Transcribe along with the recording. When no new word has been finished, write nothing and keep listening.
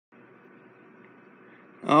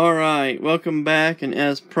Alright, welcome back, and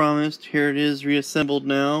as promised, here it is reassembled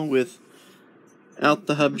now without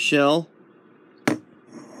the hub shell.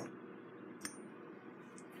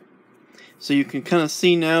 So you can kind of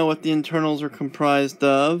see now what the internals are comprised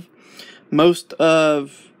of. Most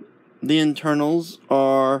of the internals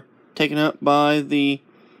are taken up by the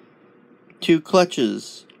two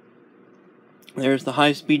clutches. There's the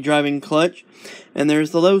high-speed driving clutch, and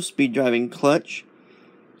there's the low-speed driving clutch.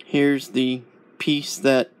 Here's the piece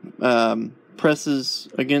that presses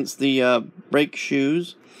against the brake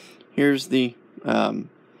shoes. Here's the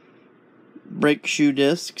brake shoe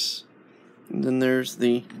discs. And then there's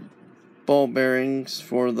the ball bearings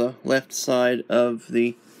for the left side of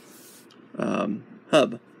the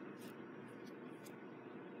hub.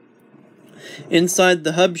 Inside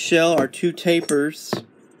the hub shell are two tapers.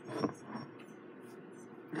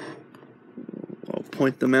 I'll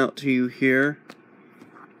point them out to you here.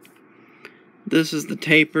 This is the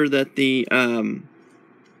taper that the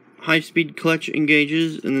high-speed clutch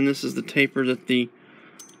engages, and then this is the taper that the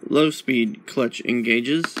low-speed clutch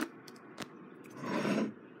engages.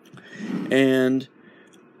 And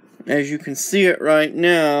as you can see it right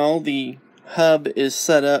now, the hub is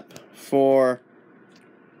set up for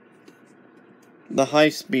the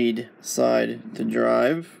high-speed side to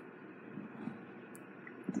drive.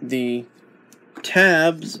 The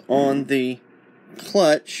tabs on the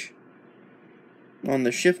clutch, on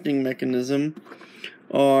the shifting mechanism,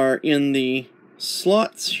 are in the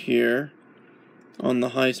slots here on the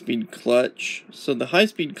high-speed clutch. So the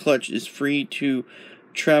high-speed clutch is free to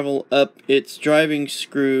travel up its driving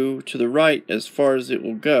screw to the right as far as it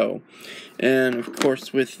will go. And of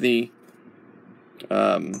course with it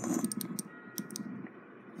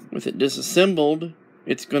disassembled,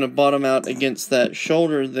 it's going to bottom out against that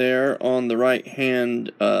shoulder there on the right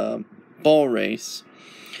hand ball race.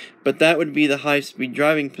 But that would be the high-speed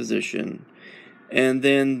driving position. And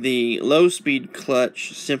then the low-speed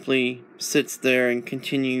clutch simply sits there and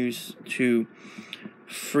continues to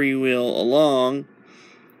freewheel along,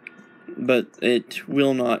 but it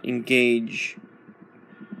will not engage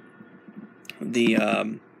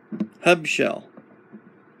the hub shell.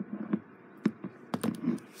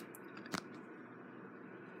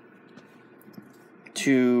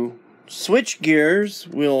 To switch gears,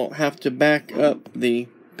 we'll have to back up the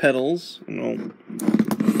pedals, and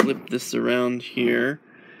I'll flip this around here.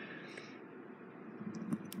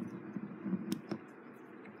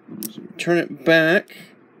 So turn it back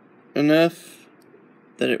enough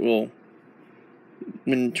that it will,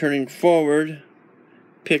 when turning forward,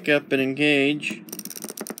 pick up and engage.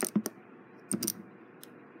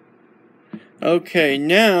 Okay,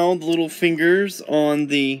 now the little fingers on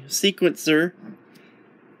the sequencer,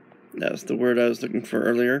 that's the word I was looking for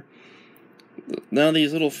earlier. Now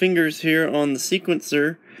these little fingers here on the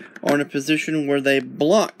sequencer are in a position where they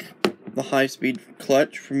block the high-speed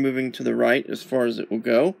clutch from moving to the right as far as it will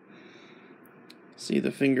go. See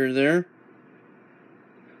the finger there?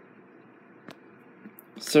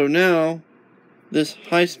 So now this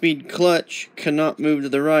high-speed clutch cannot move to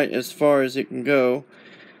the right as far as it can go,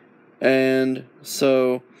 and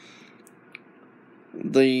so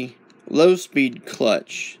the low-speed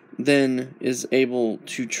clutch then is able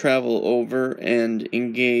to travel over and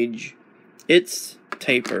engage its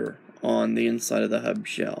taper on the inside of the hub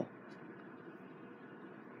shell.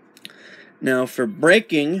 Now for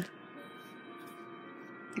braking,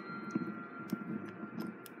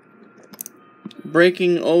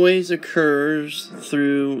 braking always occurs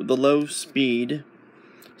through the low speed,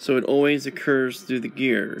 so it always occurs through the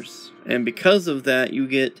gears, and because of that you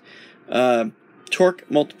get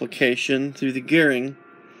torque multiplication through the gearing,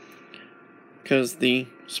 because the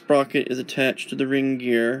sprocket is attached to the ring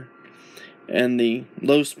gear and the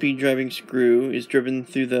low-speed driving screw is driven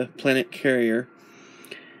through the planet carrier.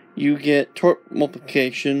 You get torque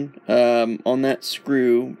multiplication on that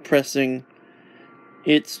screw pressing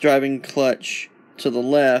its driving clutch to the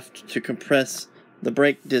left to compress the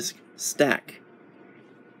brake disc stack,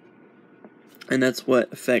 and that's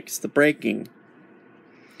what affects the braking.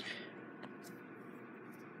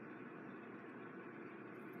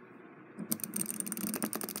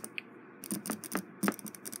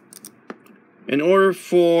 In order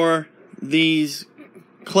for these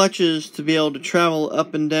clutches to be able to travel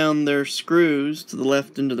up and down their screws to the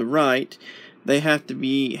left and to the right, they have to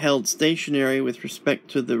be held stationary with respect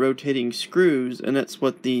to the rotating screws, and that's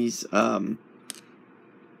what these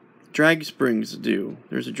drag springs do.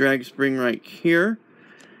 There's a drag spring right here,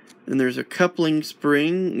 and there's a coupling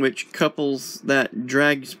spring which couples that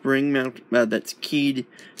drag spring that's keyed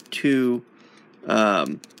to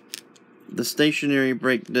the stationary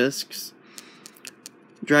brake discs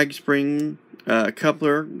drag spring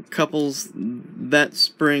coupler couples that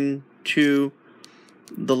spring to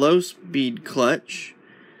the low speed clutch,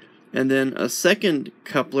 and then a second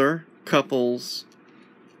coupler couples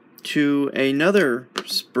to another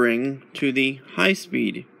spring to the high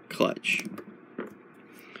speed clutch.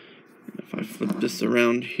 If I flip this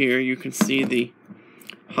around here, you can see the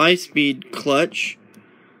high speed clutch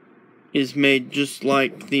is made just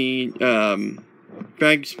like the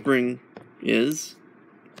drag spring is,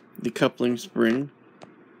 the coupling spring.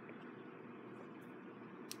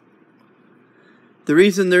 The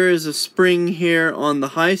reason there is a spring here on the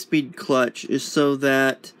high speed clutch is so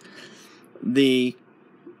that the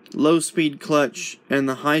low speed clutch and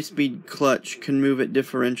the high speed clutch can move at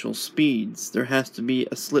differential speeds. There has to be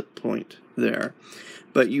a slip point there.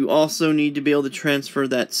 But you also need to be able to transfer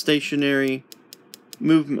that stationary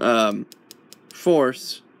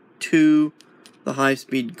force to the high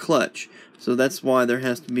speed clutch. So that's why there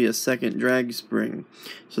has to be a second drag spring.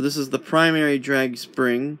 So this is the primary drag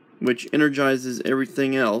spring, which energizes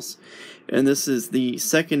everything else, and this is the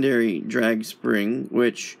secondary drag spring,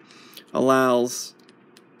 which allows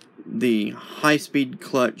the high speed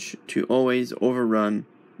clutch to always overrun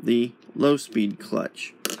the low speed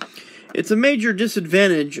clutch. It's a major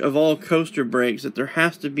disadvantage of all coaster brakes that there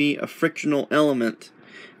has to be a frictional element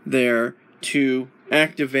there to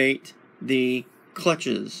activate the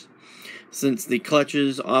clutches. Since the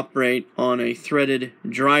clutches operate on a threaded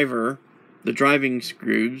driver, the driving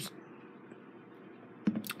screws,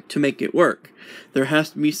 to make it work, there has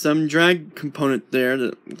to be some drag component there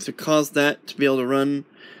to cause that to be able to run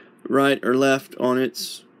right or left on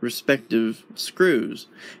its respective screws.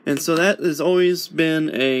 And so that has always been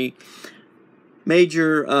a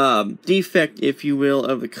major defect, if you will,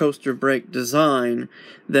 of the coaster brake design,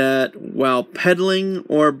 that while pedaling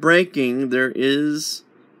or braking there is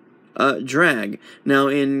drag. Now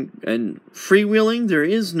in freewheeling there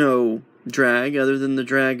is no drag other than the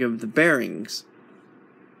drag of the bearings,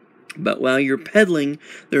 but while you're pedaling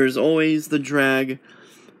there is always the drag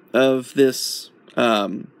of this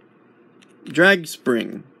drag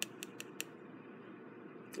spring.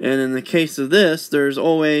 And in the case of this, there's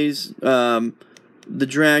always the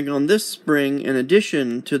drag on this spring in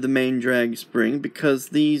addition to the main drag spring, because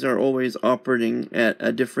these are always operating at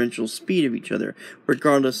a differential speed of each other,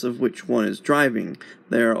 regardless of which one is driving.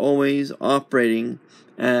 They are always operating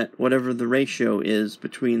at whatever the ratio is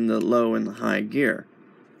between the low and the high gear.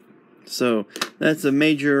 So that's a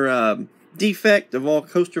major defect of all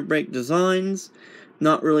coaster brake designs.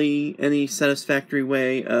 Not really any satisfactory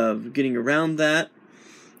way of getting around that.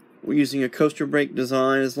 We're using a coaster brake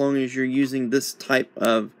design as long as you're using this type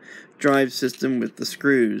of drive system with the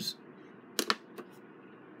screws.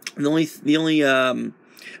 The only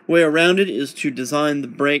way around it is to design the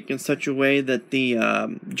brake in such a way that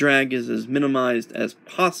the drag is as minimized as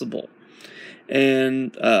possible.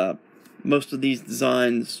 And most of these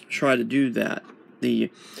designs try to do that.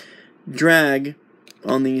 The drag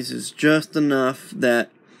on these is just enough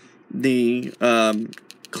that the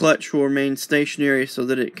clutch will remain stationary so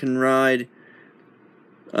that it can ride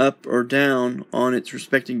up or down on its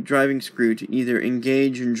respective driving screw to either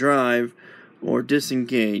engage and drive or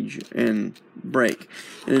disengage and brake.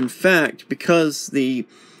 And in fact, because the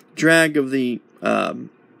drag of the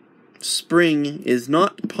spring is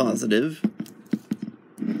not positive,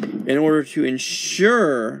 in order to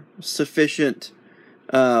ensure sufficient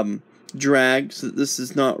drag so that this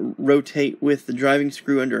does not rotate with the driving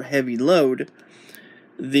screw under heavy load,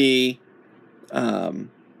 the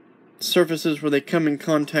surfaces where they come in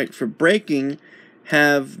contact for braking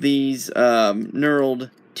have these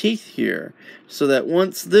knurled teeth here, so that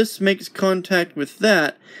once this makes contact with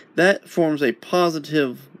that forms a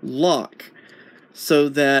positive lock, so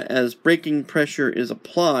that as braking pressure is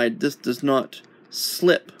applied, this does not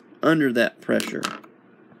slip under that pressure.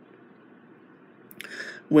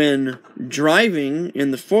 When driving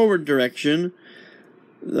in the forward direction,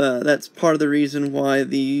 that's part of the reason why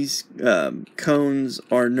these cones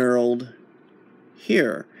are knurled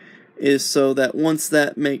here, is so that once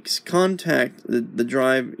that makes contact, the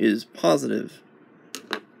drive is positive.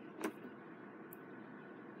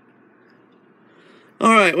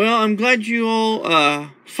 Alright, well, I'm glad you all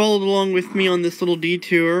followed along with me on this little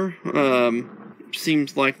detour.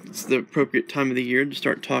 Seems like it's the appropriate time of the year to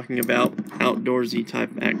start talking about outdoorsy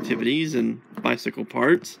type activities and bicycle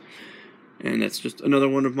parts. And that's just another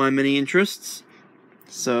one of my many interests.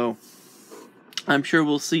 So I'm sure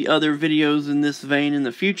we'll see other videos in this vein in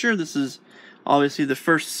the future. This is obviously the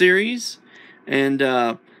first series.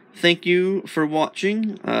 And thank you for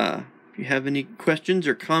watching. If you have any questions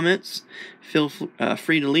or comments, feel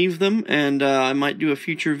free to leave them, and I might do a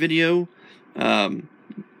future video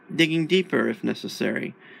digging deeper if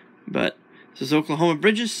necessary. But this is Oklahoma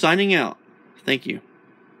Bridges signing out. Thank you.